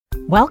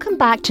Welcome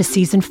back to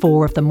Season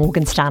 4 of the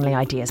Morgan Stanley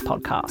Ideas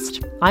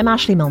Podcast. I'm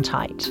Ashley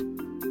Milne-Tyte.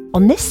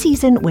 On this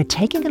season, we're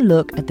taking a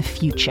look at the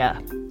future.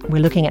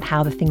 We're looking at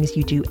how the things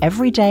you do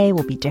every day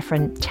will be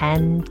different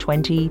 10,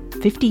 20,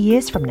 50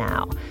 years from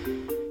now.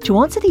 To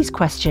answer these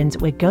questions,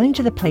 we're going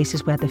to the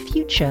places where the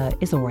future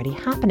is already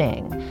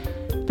happening.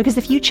 Because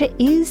the future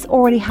is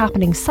already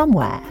happening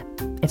somewhere.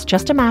 It's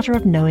just a matter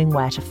of knowing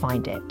where to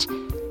find it.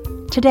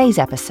 Today's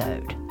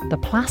episode, the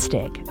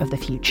plastic of the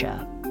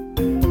future.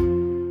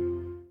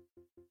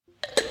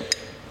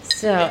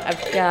 So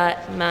I've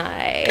got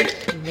my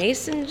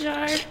mason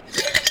jar,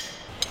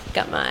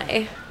 got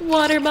my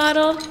water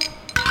bottle,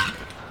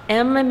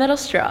 and my metal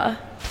straw.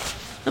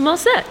 I'm all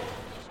set.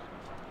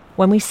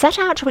 When we set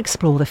out to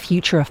explore the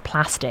future of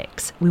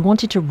plastics, we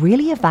wanted to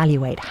really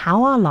evaluate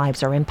how our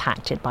lives are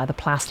impacted by the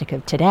plastic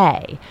of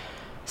today.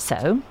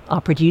 So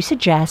our producer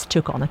Jess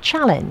took on a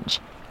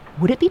challenge.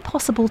 Would it be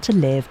possible to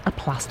live a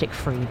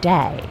plastic-free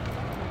day?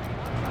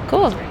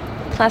 Cool.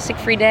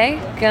 Plastic-free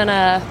day.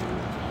 Gonna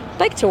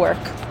bike to work.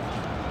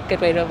 Good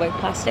way to avoid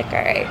plastic. All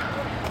right.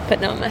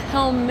 Putting on my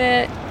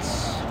helmet.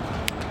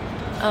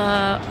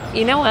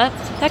 You know what?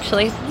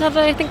 Actually, now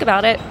that I think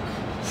about it,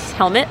 this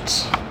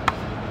helmet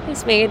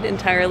is made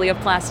entirely of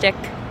plastic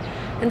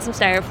and some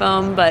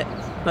styrofoam, but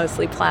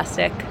mostly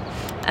plastic.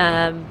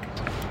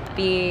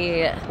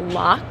 The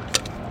lock,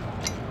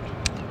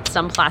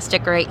 some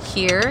plastic right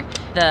here.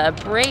 The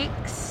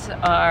brakes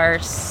are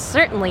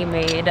certainly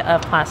made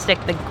of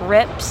plastic. The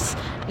grips,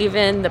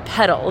 even the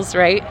pedals,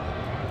 right?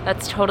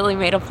 That's totally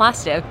made of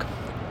plastic.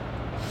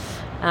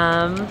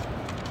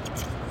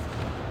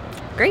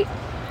 Great.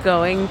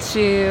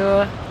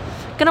 Gonna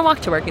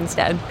walk to work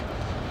instead.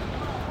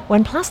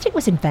 When plastic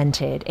was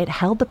invented, it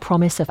held the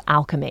promise of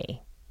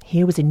alchemy.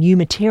 Here was a new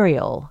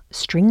material,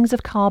 strings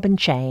of carbon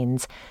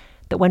chains,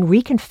 that when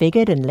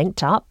reconfigured and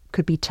linked up,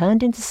 could be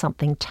turned into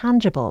something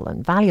tangible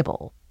and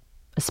valuable.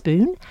 A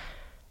spoon?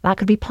 That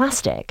could be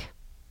plastic.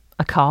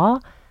 A car?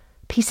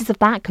 Pieces of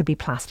that could be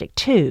plastic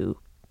too.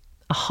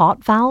 A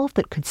heart valve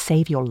that could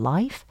save your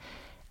life?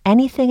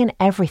 Anything and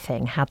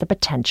everything had the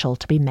potential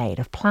to be made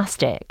of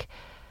plastic.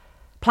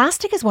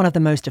 Plastic is one of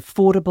the most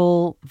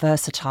affordable,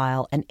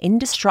 versatile, and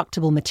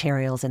indestructible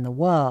materials in the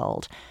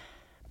world.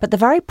 But the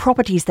very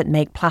properties that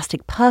make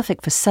plastic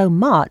perfect for so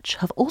much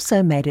have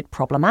also made it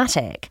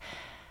problematic.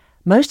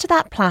 Most of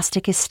that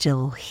plastic is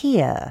still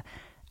here,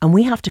 and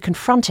we have to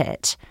confront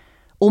it.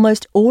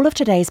 Almost all of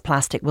today's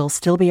plastic will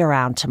still be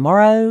around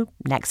tomorrow,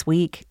 next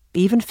week,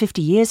 even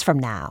 50 years from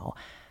now.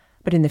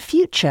 But in the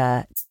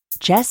future,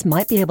 Jess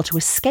might be able to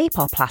escape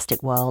our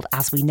plastic world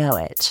as we know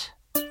it.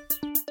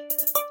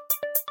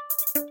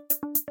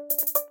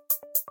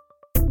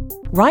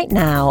 Right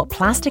now,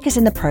 plastic is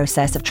in the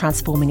process of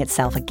transforming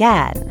itself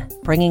again,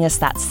 bringing us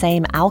that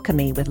same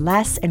alchemy with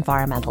less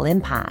environmental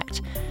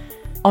impact.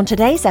 On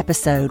today's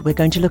episode, we're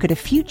going to look at a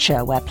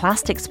future where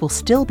plastics will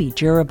still be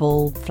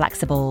durable,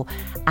 flexible,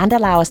 and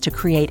allow us to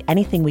create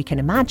anything we can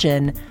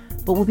imagine,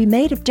 but will be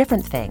made of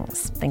different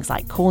things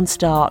like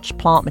cornstarch,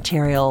 plant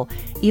material,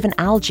 even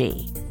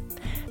algae.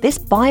 This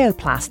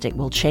bioplastic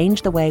will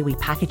change the way we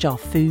package our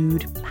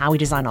food, how we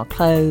design our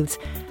clothes,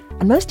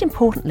 and most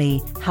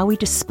importantly, how we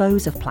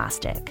dispose of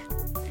plastic.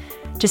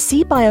 To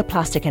see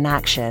bioplastic in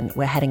action,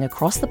 we're heading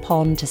across the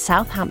pond to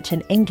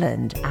Southampton,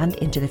 England, and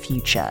into the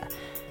future.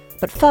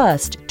 But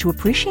first, to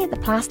appreciate the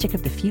plastic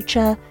of the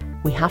future,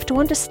 we have to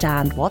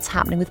understand what's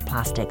happening with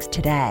plastics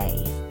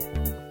today.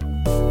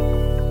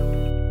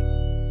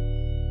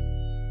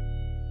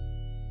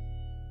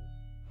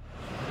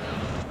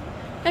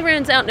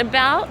 Everyone's out and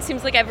about.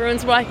 Seems like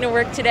everyone's walking to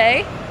work today.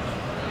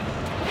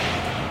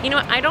 You know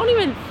what? I don't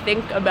even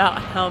think about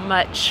how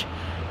much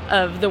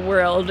of the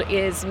world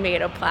is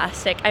made of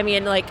plastic. I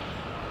mean, like,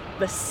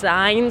 the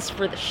signs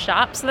for the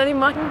shops that I'm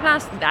walking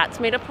past, that's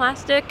made of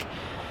plastic.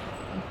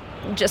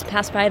 Just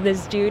passed by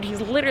this dude.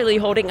 He's literally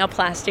holding a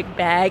plastic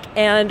bag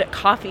and a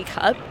coffee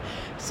cup.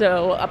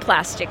 So a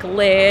plastic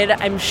lid.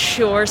 I'm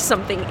sure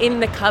something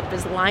in the cup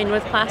is lined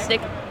with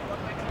plastic.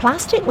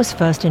 Plastic was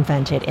first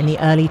invented in the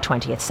early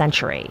 20th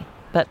century,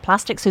 but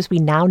plastics as we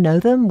now know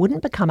them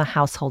wouldn't become a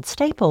household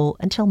staple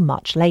until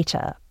much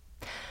later.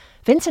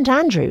 Vincent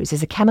Andrews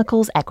is a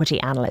chemicals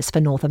equity analyst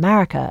for North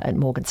America at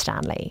Morgan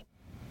Stanley.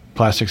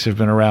 Plastics have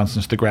been around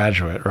since The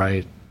Graduate,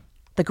 right?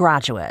 The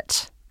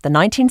Graduate, the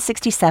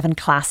 1967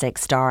 classic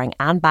starring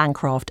Anne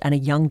Bancroft and a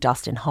young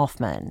Dustin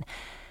Hoffman.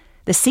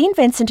 The scene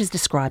Vincent is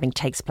describing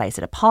takes place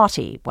at a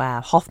party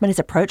where Hoffman is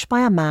approached by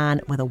a man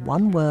with a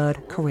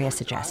one-word career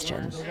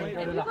suggestion.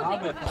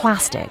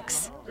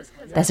 Plastics.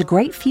 There's a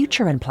great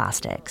future in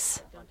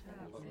plastics.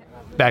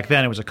 Back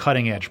then, it was a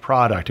cutting-edge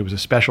product. It was a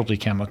specialty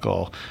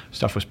chemical.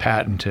 Stuff was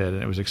patented,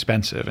 and it was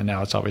expensive. And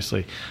now it's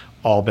obviously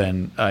all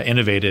been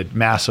innovated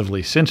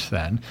massively since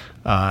then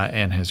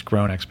and has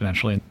grown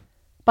exponentially.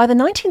 By the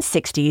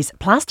 1960s,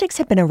 plastics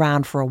had been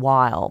around for a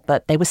while,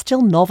 but they were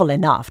still novel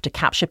enough to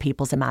capture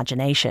people's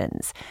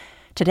imaginations.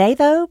 Today,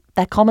 though,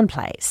 they're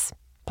commonplace.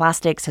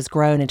 Plastics has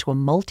grown into a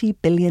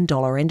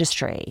multi-billion-dollar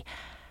industry.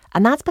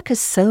 And that's because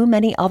so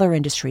many other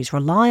industries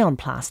rely on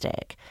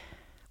plastic.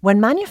 When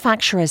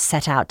manufacturers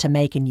set out to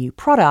make a new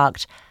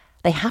product,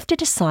 they have to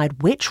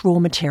decide which raw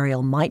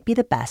material might be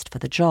the best for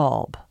the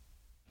job.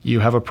 You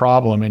have a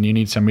problem and you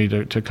need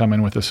somebody to come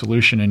in with a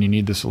solution, and you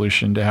need the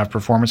solution to have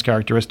performance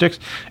characteristics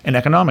and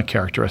economic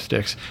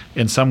characteristics.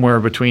 And somewhere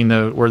between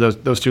where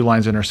those two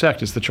lines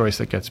intersect is the choice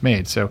that gets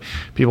made. So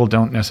people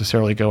don't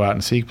necessarily go out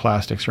and seek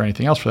plastics or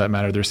anything else for that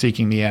matter. They're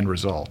seeking the end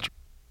result.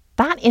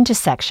 That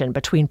intersection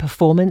between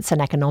performance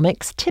and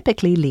economics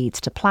typically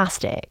leads to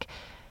plastic.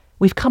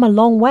 We've come a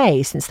long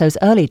way since those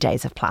early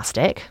days of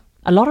plastic.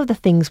 A lot of the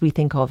things we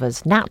think of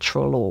as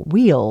natural or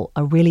real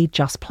are really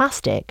just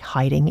plastic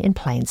hiding in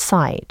plain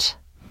sight.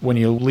 When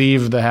you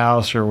leave the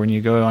house or when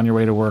you go on your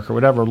way to work or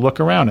whatever, look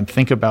around and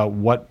think about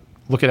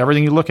look at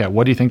everything you look at.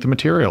 What do you think the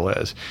material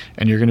is?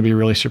 And you're going to be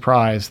really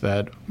surprised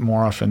that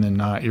more often than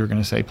not, you're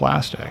going to say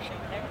plastic.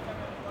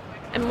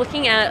 I'm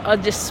looking at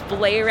a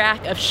display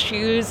rack of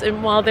shoes,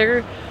 and while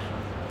they're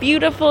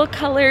beautiful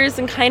colors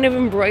and kind of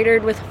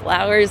embroidered with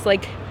flowers,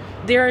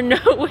 there are no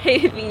way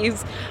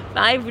these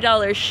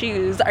 $5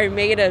 shoes are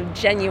made of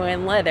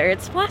genuine leather.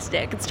 It's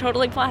plastic. It's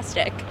totally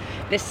plastic.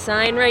 This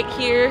sign right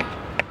here,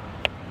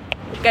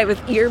 the guy with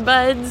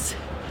earbuds,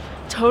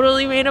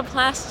 totally made of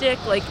plastic.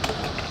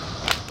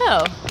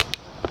 A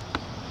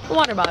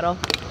water bottle.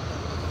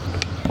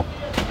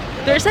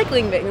 The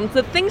recycling bins,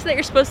 the things that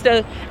you're supposed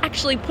to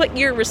actually put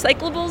your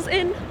recyclables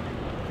in,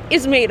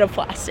 is made of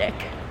plastic.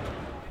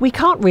 We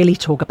can't really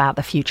talk about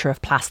the future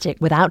of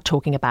plastic without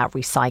talking about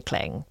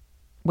recycling.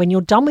 When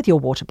you're done with your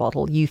water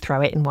bottle, you throw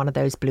it in one of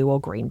those blue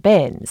or green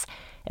bins.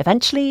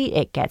 Eventually,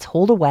 it gets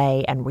hauled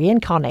away and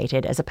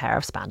reincarnated as a pair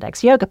of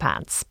spandex yoga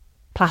pants.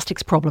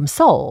 Plastic's problem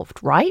solved,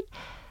 right?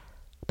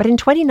 But in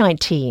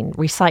 2019,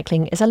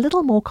 recycling is a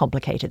little more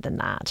complicated than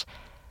that.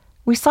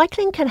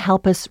 Recycling can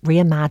help us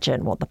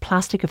reimagine what the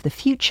plastic of the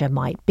future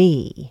might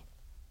be.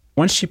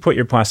 Once you put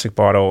your plastic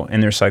bottle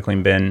in the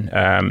recycling bin,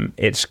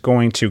 it's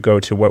going to go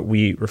to what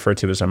we refer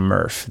to as a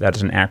MRF. That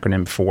is an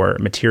acronym for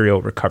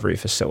Material Recovery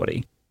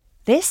Facility.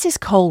 This is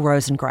Cole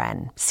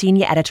Rosengren,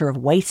 senior editor of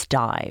Waste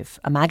Dive,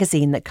 a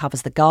magazine that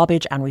covers the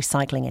garbage and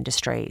recycling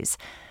industries.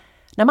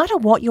 No matter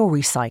what you're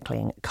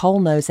recycling, Cole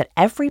knows that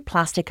every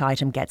plastic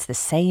item gets the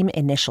same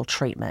initial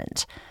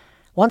treatment.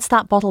 Once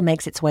that bottle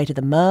makes its way to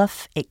the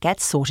MRF, it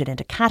gets sorted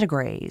into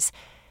categories.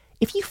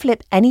 If you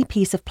flip any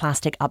piece of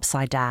plastic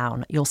upside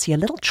down, you'll see a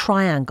little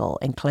triangle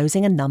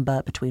enclosing a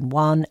number between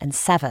 1 and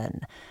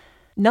 7.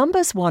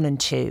 Numbers 1 and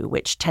 2,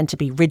 which tend to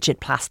be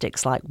rigid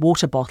plastics like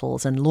water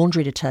bottles and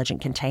laundry detergent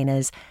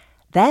containers,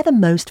 they're the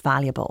most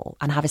valuable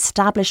and have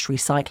established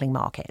recycling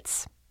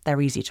markets.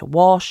 They're easy to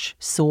wash,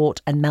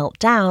 sort, and melt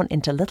down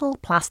into little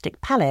plastic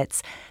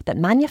pellets that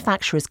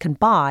manufacturers can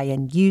buy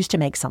and use to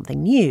make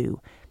something new,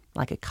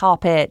 like a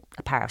carpet,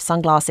 a pair of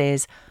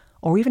sunglasses,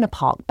 or even a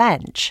park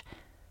bench.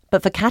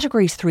 But for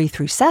categories 3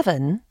 through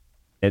 7,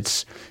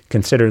 it's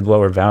considered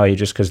lower value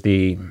just because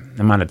the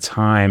amount of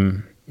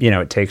time,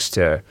 it takes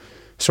to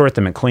sort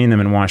them and clean them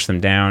and wash them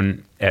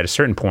down. At a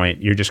certain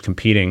point, you're just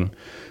competing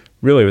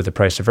really with the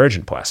price of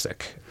virgin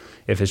plastic.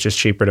 If it's just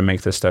cheaper to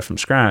make this stuff from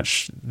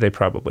scratch, they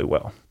probably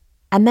will.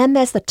 And then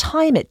there's the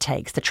time it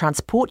takes to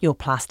transport your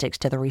plastics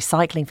to the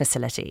recycling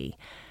facility.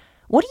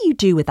 What do you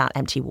do with that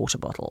empty water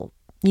bottle?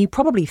 You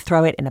probably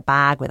throw it in a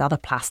bag with other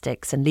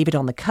plastics and leave it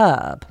on the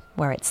curb,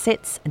 where it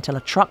sits until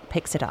a truck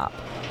picks it up.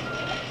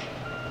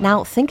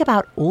 Now think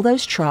about all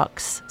those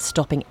trucks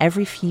stopping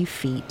every few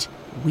feet,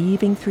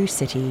 weaving through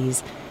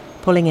cities,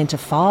 pulling into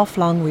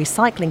far-flung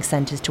recycling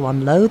centres to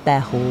unload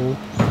their haul,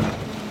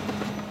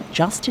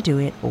 just to do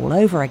it all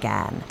over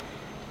again.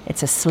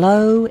 It's a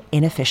slow,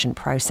 inefficient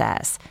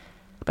process.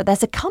 But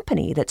there's a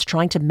company that's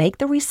trying to make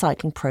the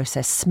recycling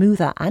process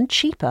smoother and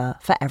cheaper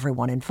for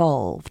everyone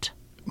involved.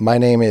 My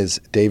name is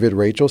David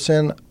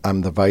Rachelson.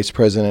 I'm the Vice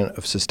President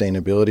of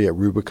Sustainability at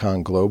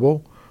Rubicon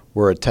Global.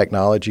 We're a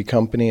technology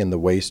company in the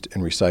waste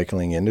and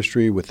recycling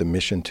industry with a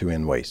mission to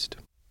end waste.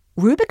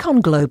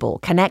 Rubicon Global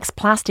connects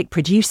plastic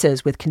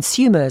producers with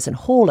consumers and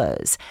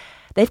haulers.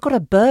 They've got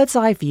a bird's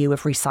eye view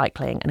of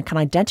recycling and can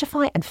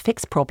identify and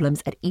fix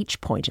problems at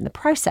each point in the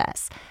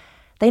process.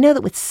 They know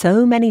that with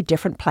so many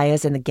different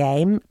players in the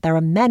game, there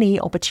are many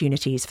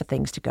opportunities for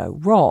things to go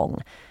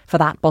wrong, for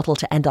that bottle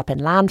to end up in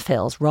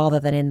landfills rather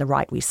than in the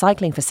right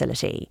recycling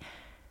facility.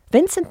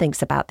 Vincent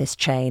thinks about this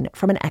chain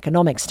from an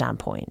economic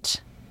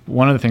standpoint.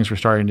 One of the things we're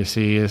starting to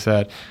see is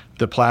that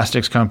the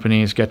plastics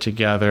companies get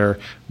together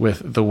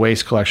with the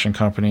waste collection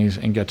companies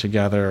and get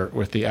together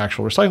with the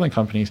actual recycling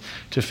companies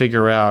to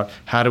figure out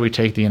how do we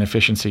take the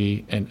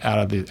inefficiency out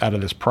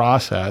of this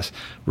process,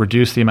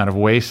 reduce the amount of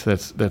waste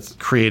that's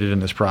created in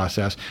this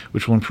process,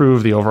 which will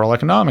improve the overall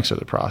economics of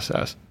the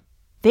process.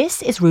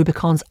 This is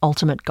Rubicon's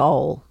ultimate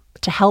goal,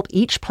 to help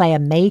each player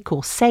make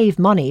or save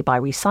money by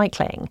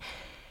recycling.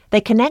 They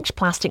connect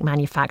plastic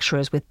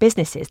manufacturers with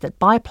businesses that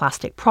buy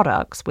plastic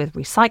products with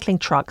recycling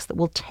trucks that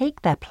will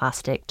take their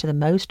plastic to the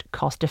most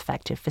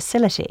cost-effective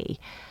facility.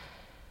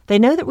 They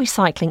know that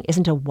recycling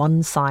isn't a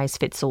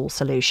one-size-fits-all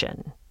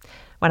solution.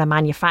 When a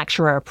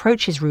manufacturer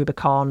approaches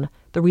Rubicon,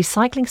 the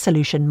recycling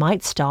solution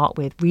might start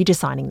with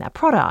redesigning their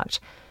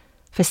product.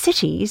 For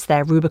cities,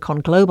 their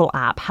Rubicon Global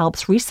app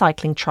helps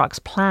recycling trucks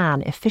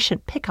plan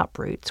efficient pickup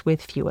routes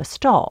with fewer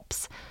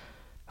stops.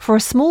 For a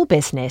small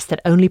business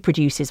that only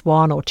produces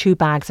 1 or 2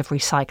 bags of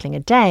recycling a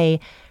day,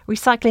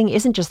 recycling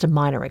isn't just a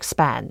minor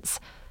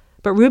expense.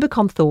 But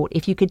Rubicon thought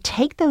if you could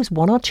take those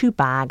 1 or 2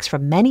 bags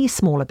from many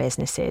smaller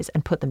businesses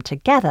and put them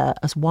together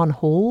as one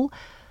haul,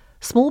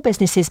 small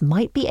businesses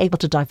might be able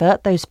to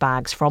divert those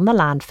bags from the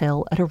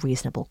landfill at a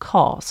reasonable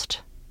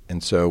cost.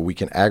 And so we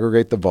can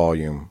aggregate the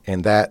volume,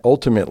 and that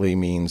ultimately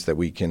means that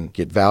we can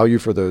get value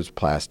for those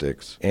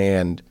plastics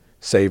and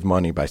save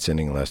money by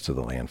sending less to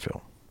the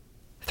landfill.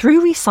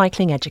 Through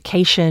recycling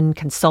education,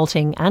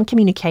 consulting, and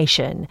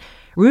communication,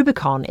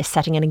 Rubicon is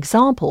setting an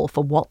example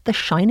for what the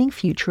shining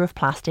future of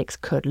plastics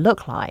could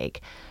look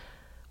like.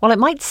 While it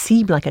might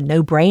seem like a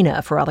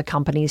no-brainer for other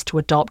companies to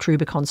adopt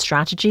Rubicon's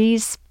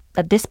strategies,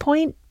 at this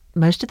point,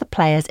 most of the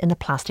players in the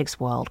plastics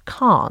world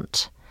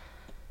can't.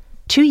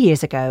 2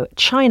 years ago,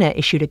 China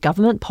issued a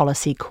government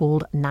policy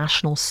called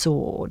National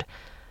Sword.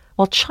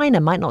 While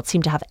China might not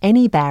seem to have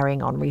any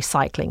bearing on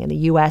recycling in the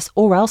US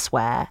or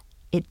elsewhere,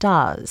 it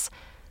does.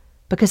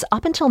 Because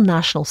up until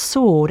National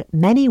Sword,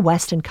 many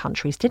Western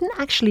countries didn't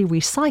actually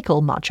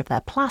recycle much of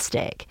their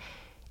plastic.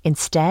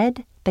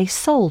 Instead, they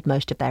sold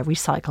most of their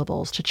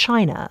recyclables to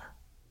China.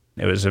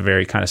 It was a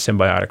very kind of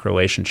symbiotic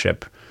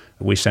relationship.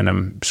 We send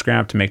them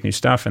scrap to make new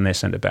stuff, and they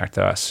send it back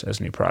to us as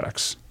new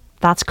products.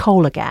 That's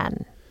coal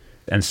again.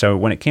 And so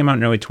when it came out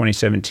in early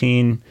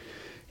 2017,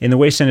 in the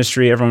waste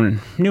industry,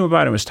 everyone knew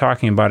about it, was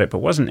talking about it, but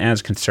wasn't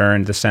as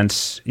concerned. The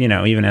sense,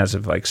 even as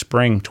of like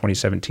spring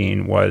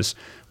 2017 was,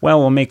 well,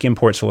 we'll make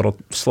imports a little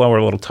slower,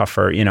 a little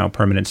tougher,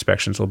 permit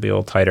inspections will be a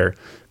little tighter,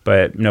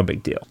 but no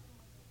big deal.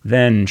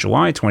 Then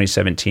July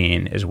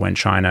 2017 is when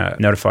China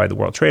notified the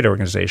World Trade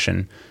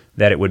Organization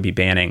that it would be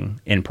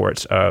banning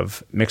imports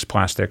of mixed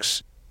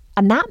plastics.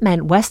 And that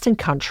meant Western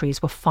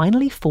countries were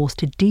finally forced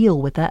to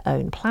deal with their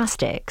own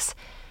plastics.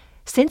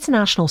 Since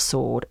National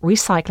Sword,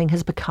 recycling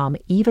has become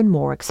even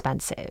more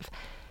expensive.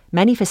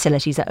 Many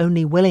facilities are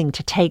only willing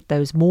to take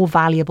those more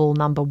valuable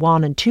number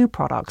 1 and 2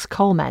 products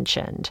Cole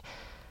mentioned.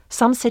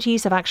 Some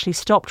cities have actually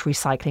stopped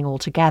recycling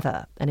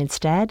altogether and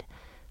instead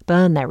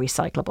burn their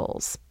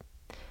recyclables.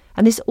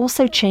 And this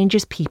also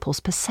changes people's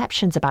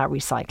perceptions about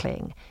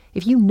recycling.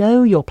 If you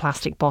know your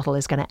plastic bottle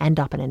is going to end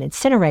up in an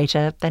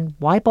incinerator, then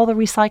why bother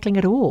recycling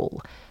at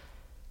all?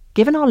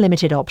 Given our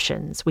limited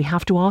options, we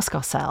have to ask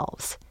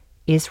ourselves,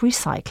 is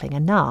recycling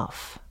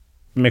enough?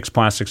 Mixed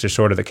plastics are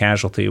sort of the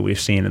casualty we've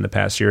seen in the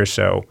past year or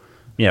so.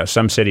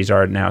 Some cities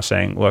are now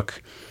saying,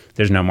 look,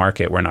 there's no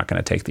market, we're not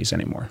going to take these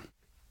anymore.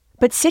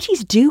 But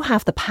cities do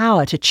have the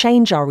power to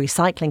change our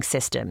recycling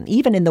system,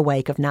 even in the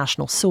wake of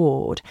National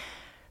Sword.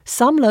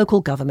 Some local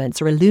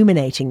governments are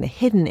illuminating the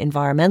hidden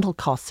environmental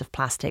costs of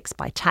plastics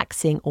by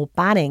taxing or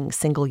banning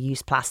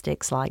single-use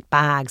plastics like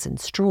bags and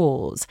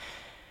straws.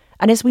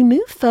 And as we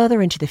move further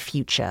into the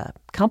future,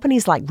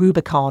 companies like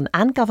Rubicon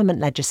and government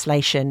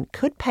legislation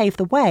could pave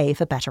the way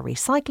for better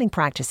recycling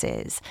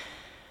practices.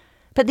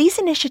 But these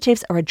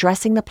initiatives are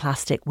addressing the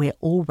plastic we're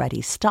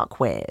already stuck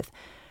with.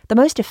 The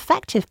most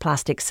effective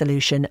plastic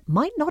solution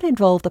might not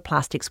involve the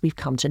plastics we've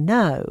come to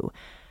know.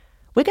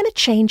 We're going to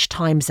change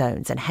time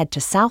zones and head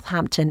to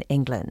Southampton,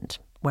 England,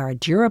 where a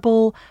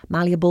durable,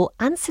 malleable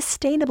and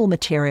sustainable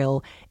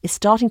material is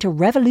starting to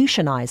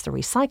revolutionize the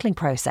recycling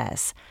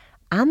process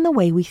and the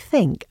way we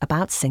think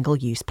about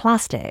single-use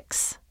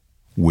plastics.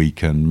 We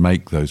can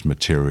make those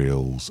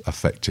materials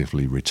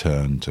effectively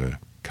return to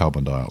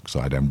carbon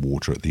dioxide and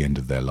water at the end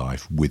of their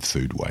life with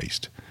food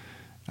waste,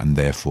 and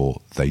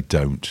therefore they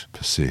don't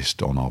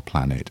persist on our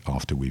planet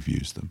after we've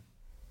used them.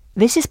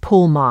 This is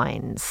Paul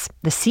Mines,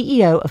 the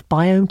CEO of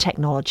Biome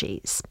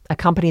Technologies, a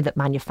company that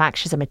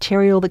manufactures a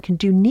material that can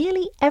do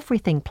nearly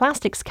everything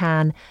plastics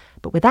can,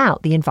 but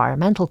without the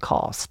environmental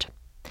cost.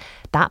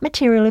 That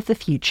material of the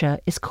future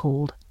is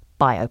called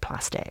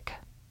bioplastic.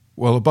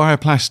 Well, a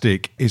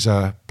bioplastic is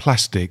a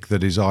plastic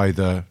that is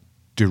either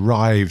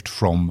derived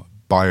from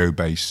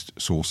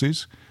bio-based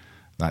sources,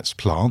 that's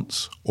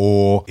plants,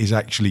 or is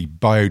actually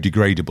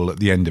biodegradable at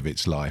the end of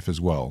its life as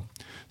well.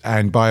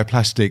 And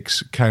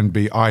bioplastics can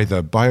be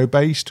either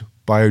bio-based,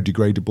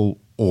 biodegradable,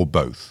 or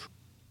both.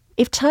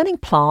 If turning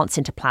plants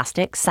into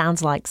plastic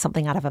sounds like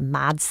something out of a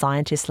mad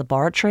scientist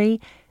laboratory,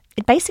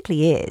 it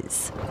basically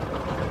is.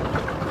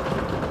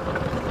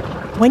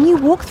 When you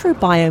walk through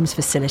Biome's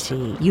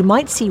facility, you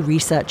might see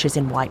researchers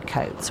in white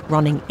coats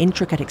running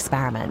intricate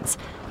experiments,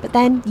 but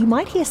then you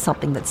might hear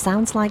something that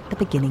sounds like the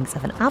beginnings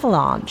of an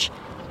avalanche.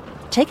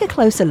 Take a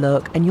closer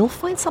look and you'll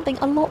find something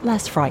a lot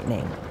less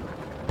frightening.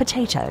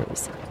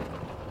 Potatoes.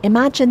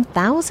 Imagine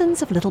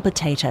thousands of little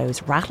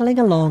potatoes rattling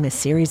along a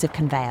series of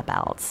conveyor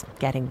belts,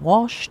 getting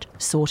washed,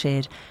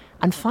 sorted,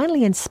 and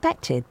finally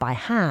inspected by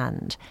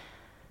hand.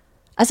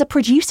 As a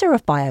producer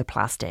of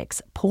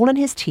bioplastics, Paul and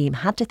his team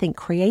had to think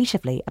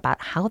creatively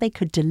about how they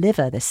could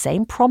deliver the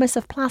same promise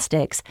of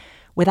plastics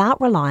without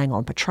relying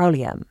on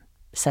petroleum.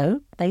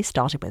 So they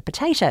started with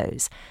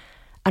potatoes.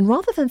 And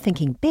rather than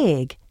thinking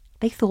big,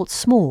 they thought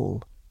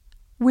small,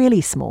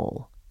 really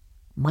small,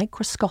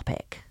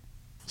 microscopic.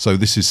 So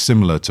this is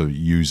similar to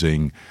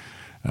using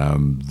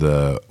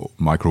the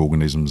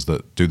microorganisms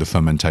that do the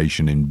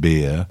fermentation in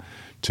beer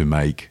to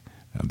make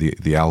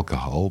the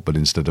alcohol, but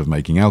instead of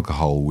making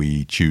alcohol,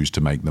 we choose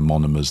to make the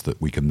monomers that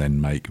we can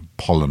then make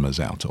polymers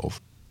out of.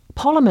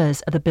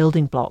 Polymers are the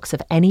building blocks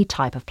of any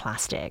type of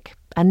plastic,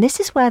 and this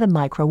is where the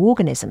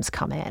microorganisms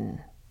come in.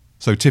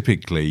 So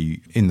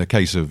typically, in the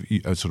case of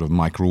a sort of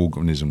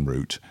microorganism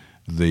route,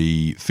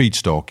 the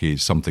feedstock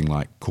is something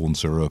like corn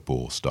syrup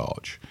or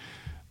starch.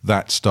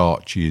 That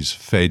starch is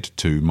fed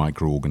to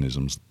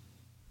microorganisms.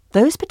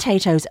 Those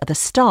potatoes are the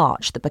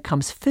starch that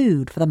becomes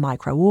food for the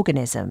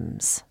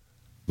microorganisms.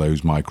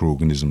 Those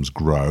microorganisms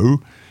grow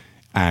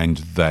and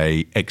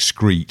they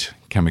excrete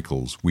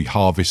chemicals. We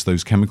harvest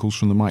those chemicals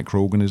from the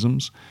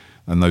microorganisms,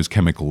 and those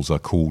chemicals are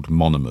called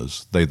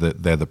monomers.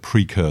 They're the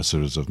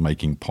precursors of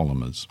making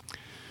polymers.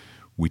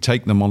 We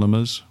take the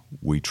monomers,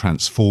 we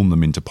transform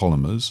them into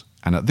polymers,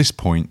 and at this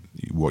point,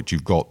 what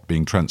you've got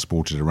being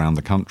transported around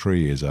the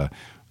country is a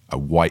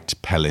white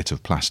pellet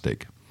of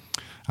plastic.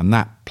 And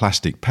that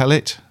plastic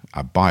pellet,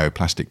 a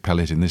bioplastic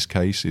pellet in this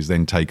case, is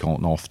then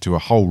taken off to a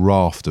whole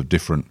raft of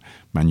different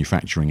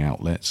manufacturing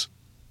outlets.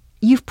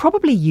 You've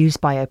probably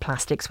used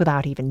bioplastics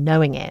without even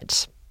knowing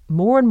it.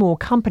 More and more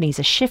companies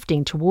are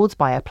shifting towards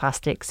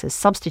bioplastics as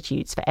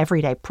substitutes for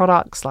everyday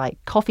products like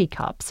coffee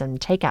cups and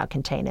takeout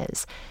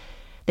containers.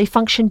 They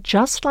function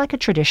just like a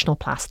traditional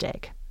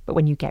plastic, but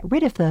when you get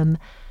rid of them,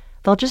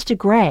 they'll just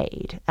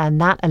degrade,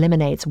 and that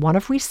eliminates one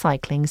of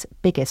recycling's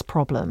biggest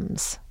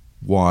problems.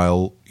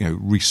 While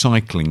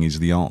recycling is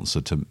the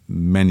answer to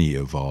many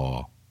of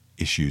our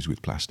issues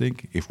with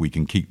plastic, if we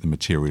can keep the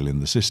material in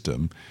the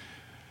system,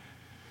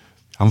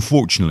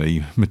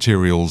 unfortunately,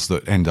 materials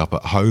that end up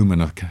at home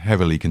and are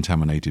heavily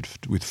contaminated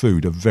with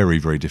food are very,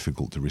 very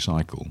difficult to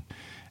recycle.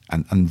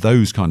 And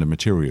those kind of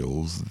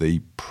materials, the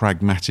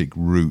pragmatic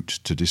route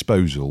to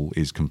disposal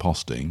is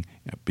composting,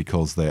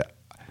 because they're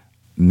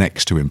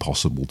next to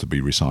impossible to be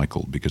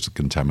recycled because of the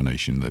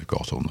contamination they've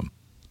got on them.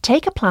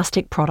 Take a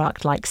plastic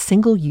product like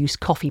single-use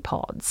coffee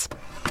pods.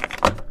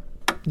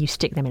 You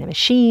stick them in a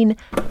machine,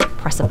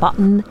 press a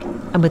button,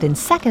 and within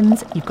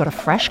seconds, you've got a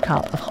fresh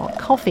cup of hot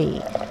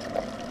coffee.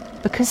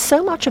 Because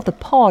so much of the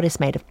pod is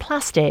made of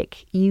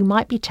plastic, you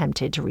might be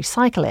tempted to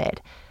recycle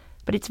it.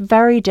 But it's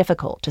very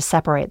difficult to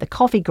separate the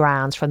coffee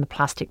grounds from the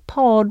plastic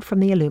pod from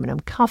the aluminum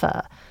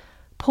cover.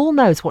 Paul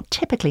knows what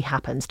typically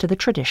happens to the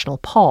traditional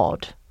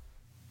pod.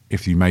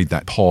 If you made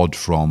that pod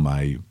from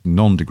a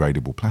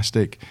non-degradable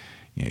plastic,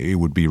 it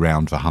would be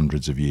around for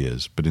hundreds of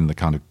years. But in the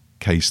kind of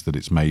case that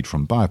it's made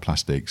from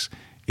bioplastics,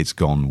 it's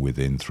gone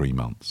within 3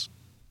 months.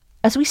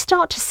 As we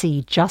start to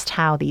see just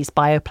how these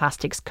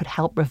bioplastics could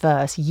help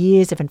reverse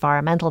years of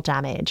environmental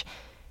damage,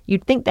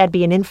 you'd think there'd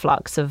be an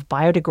influx of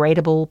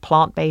biodegradable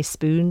plant-based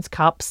spoons,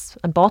 cups,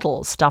 and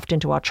bottles stuffed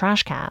into our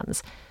trash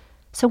cans.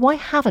 So why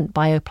haven't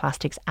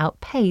bioplastics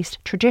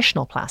outpaced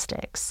traditional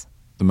plastics?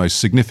 The most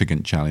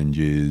significant challenge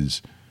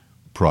is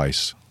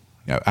price.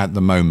 At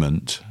the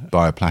moment,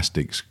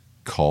 bioplastics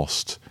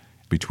cost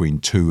between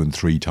 2 and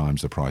 3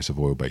 times the price of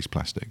oil-based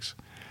plastics.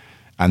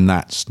 And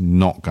that's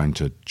not going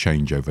to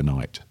change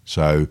overnight.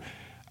 So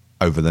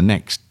over the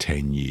next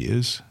 10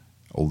 years,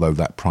 although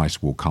that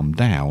price will come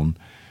down,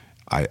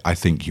 I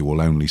think you will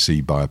only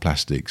see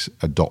bioplastics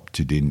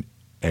adopted in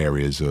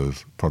areas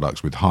of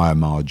products with higher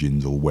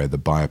margins or where the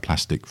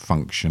bioplastic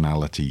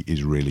functionality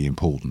is really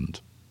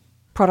important.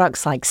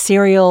 Products like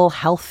cereal,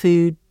 health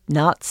food,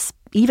 nuts,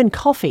 even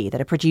coffee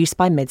that are produced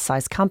by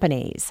mid-sized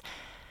companies.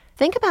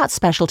 Think about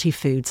specialty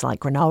foods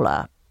like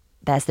granola.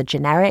 There's the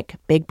generic,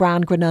 big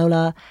brand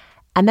granola,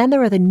 and then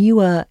there are the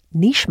newer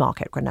niche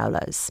market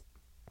granolas.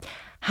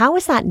 How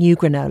is that new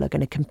granola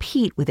going to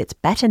compete with its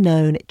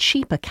better-known,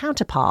 cheaper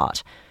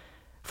counterpart?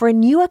 For a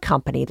newer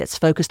company that's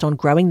focused on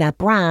growing their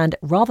brand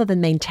rather than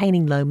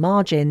maintaining low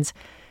margins,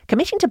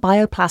 committing to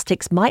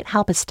bioplastics might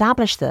help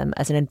establish them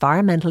as an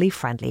environmentally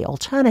friendly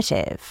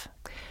alternative.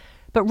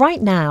 But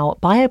right now,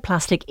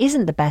 bioplastic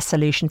isn't the best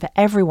solution for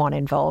everyone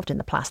involved in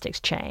the plastics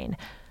chain.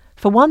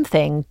 For one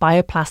thing,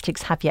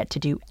 bioplastics have yet to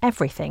do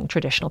everything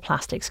traditional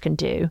plastics can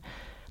do.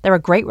 They're a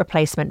great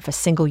replacement for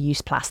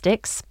single-use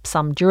plastics,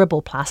 some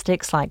durable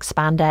plastics like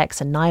spandex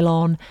and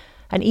nylon,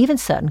 and even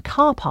certain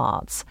car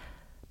parts.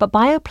 But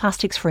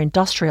bioplastics for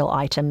industrial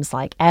items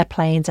like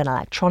airplanes and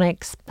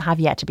electronics have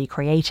yet to be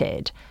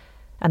created.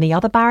 And the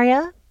other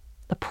barrier?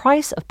 The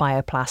price of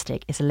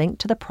bioplastic is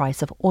linked to the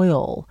price of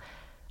oil.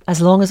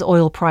 As long as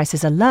oil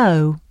prices are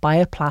low,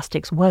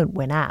 bioplastics won't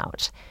win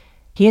out.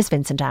 Here's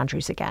Vincent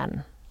Andrews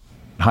again.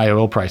 High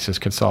oil prices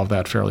could solve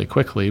that fairly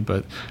quickly,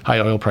 but high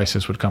oil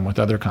prices would come with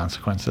other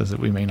consequences that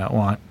we may not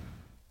want.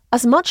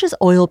 As much as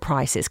oil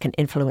prices can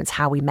influence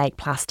how we make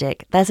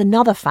plastic, there's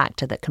another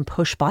factor that can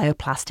push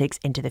bioplastics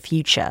into the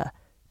future: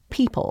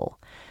 people.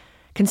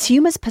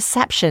 Consumers'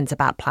 perceptions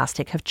about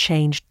plastic have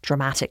changed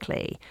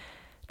dramatically.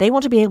 They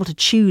want to be able to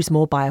choose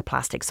more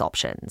bioplastics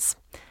options.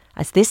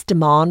 As this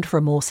demand for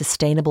a more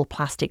sustainable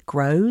plastic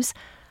grows,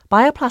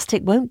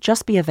 bioplastic won't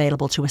just be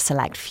available to a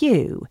select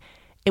few.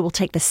 It will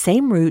take the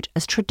same route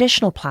as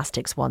traditional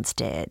plastics once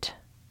did.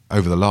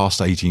 over the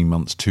last 18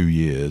 months, 2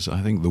 years,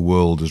 I think the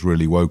world has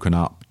really woken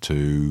up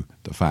to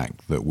the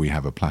fact that we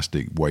have a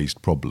plastic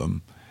waste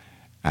problem.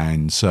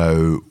 And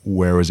so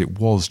whereas it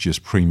was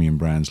just premium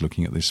brands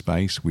looking at this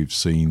space, we've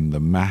seen the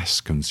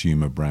mass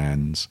consumer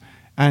brands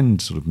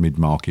and sort of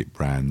mid-market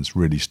brands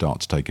really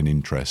start to take an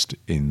interest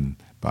in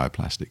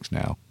bioplastics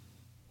now.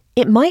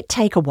 It might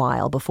take a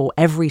while before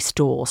every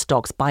store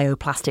stocks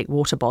bioplastic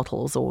water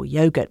bottles or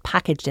yogurt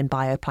packaged in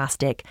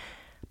bioplastic,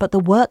 but the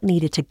work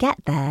needed to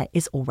get there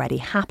is already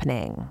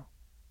happening.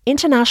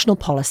 International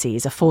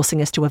policies are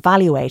forcing us to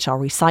evaluate our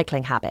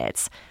recycling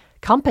habits.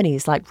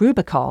 Companies like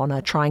Rubicon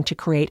are trying to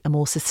create a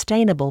more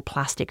sustainable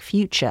plastic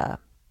future.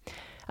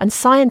 And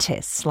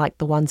scientists like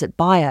the ones at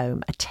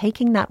Biome are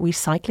taking that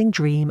recycling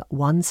dream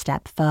one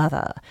step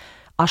further,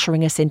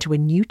 ushering us into a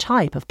new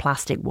type of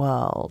plastic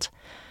world.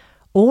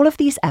 All of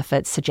these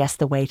efforts suggest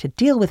the way to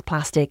deal with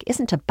plastic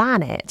isn't to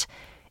ban it,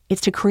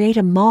 it's to create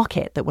a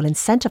market that will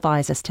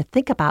incentivize us to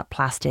think about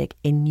plastic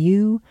in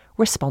new,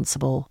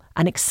 responsible,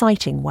 and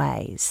exciting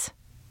ways.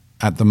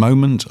 At the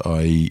moment,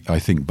 I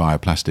think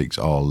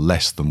bioplastics are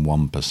less than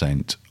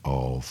 1%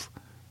 of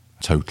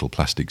total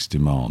plastics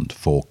demand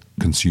for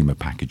consumer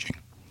packaging.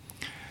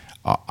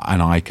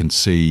 And I can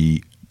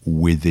see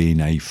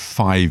within a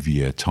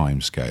 5-year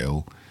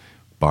timescale,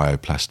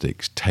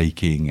 bioplastics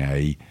taking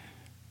a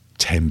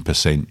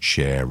 10%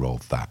 share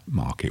of that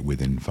market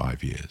within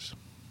 5 years.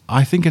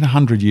 I think in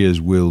 100 years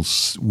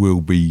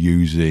we'll be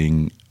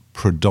using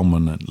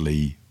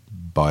predominantly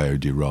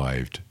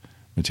bio-derived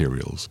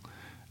materials.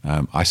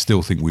 I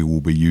still think we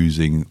will be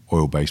using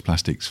oil-based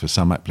plastics for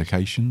some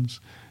applications,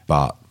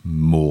 but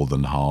more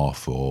than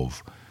half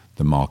of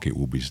the market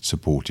will be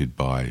supported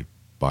by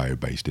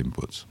bio-based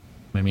inputs.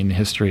 I mean, the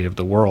history of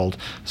the world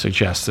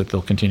suggests that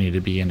there'll continue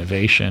to be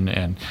innovation,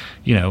 and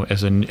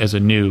as a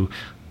new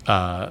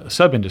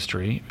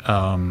sub-industry,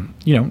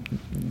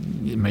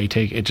 it may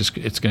take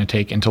it's going to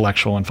take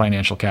intellectual and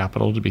financial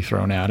capital to be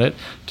thrown at it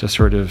to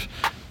sort of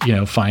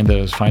find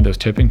those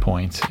tipping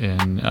points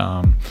in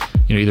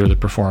either the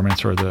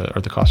performance or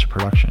the cost of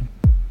production.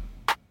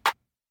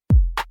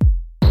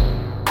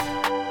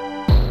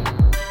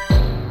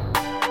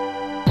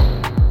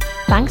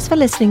 Thanks for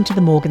listening to the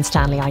Morgan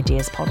Stanley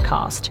Ideas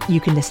Podcast. You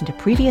can listen to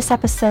previous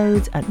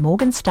episodes at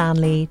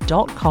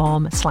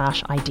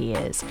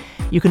morganstanley.com/ideas.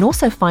 You can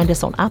also find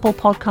us on Apple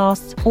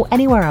Podcasts or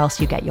anywhere else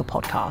you get your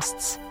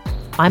podcasts.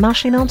 I'm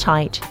Ashley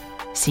Milne-Tite.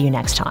 See you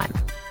next time.